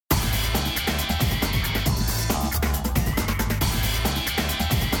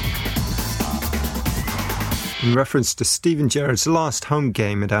In reference to Steven Gerrard's last home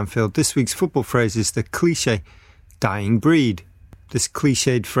game at Anfield, this week's football phrase is the cliché dying breed. This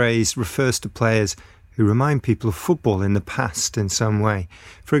cliched phrase refers to players who remind people of football in the past in some way.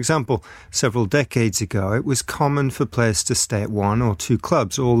 For example, several decades ago, it was common for players to stay at one or two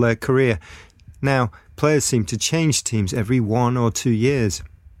clubs all their career. Now, players seem to change teams every 1 or 2 years.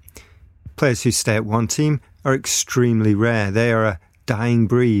 Players who stay at one team are extremely rare. They are a dying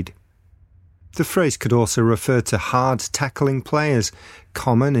breed. The phrase could also refer to hard-tackling players,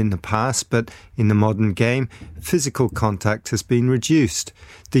 common in the past, but in the modern game, physical contact has been reduced.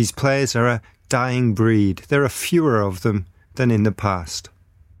 These players are a dying breed. There are fewer of them than in the past.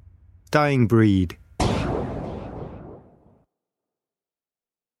 Dying breed.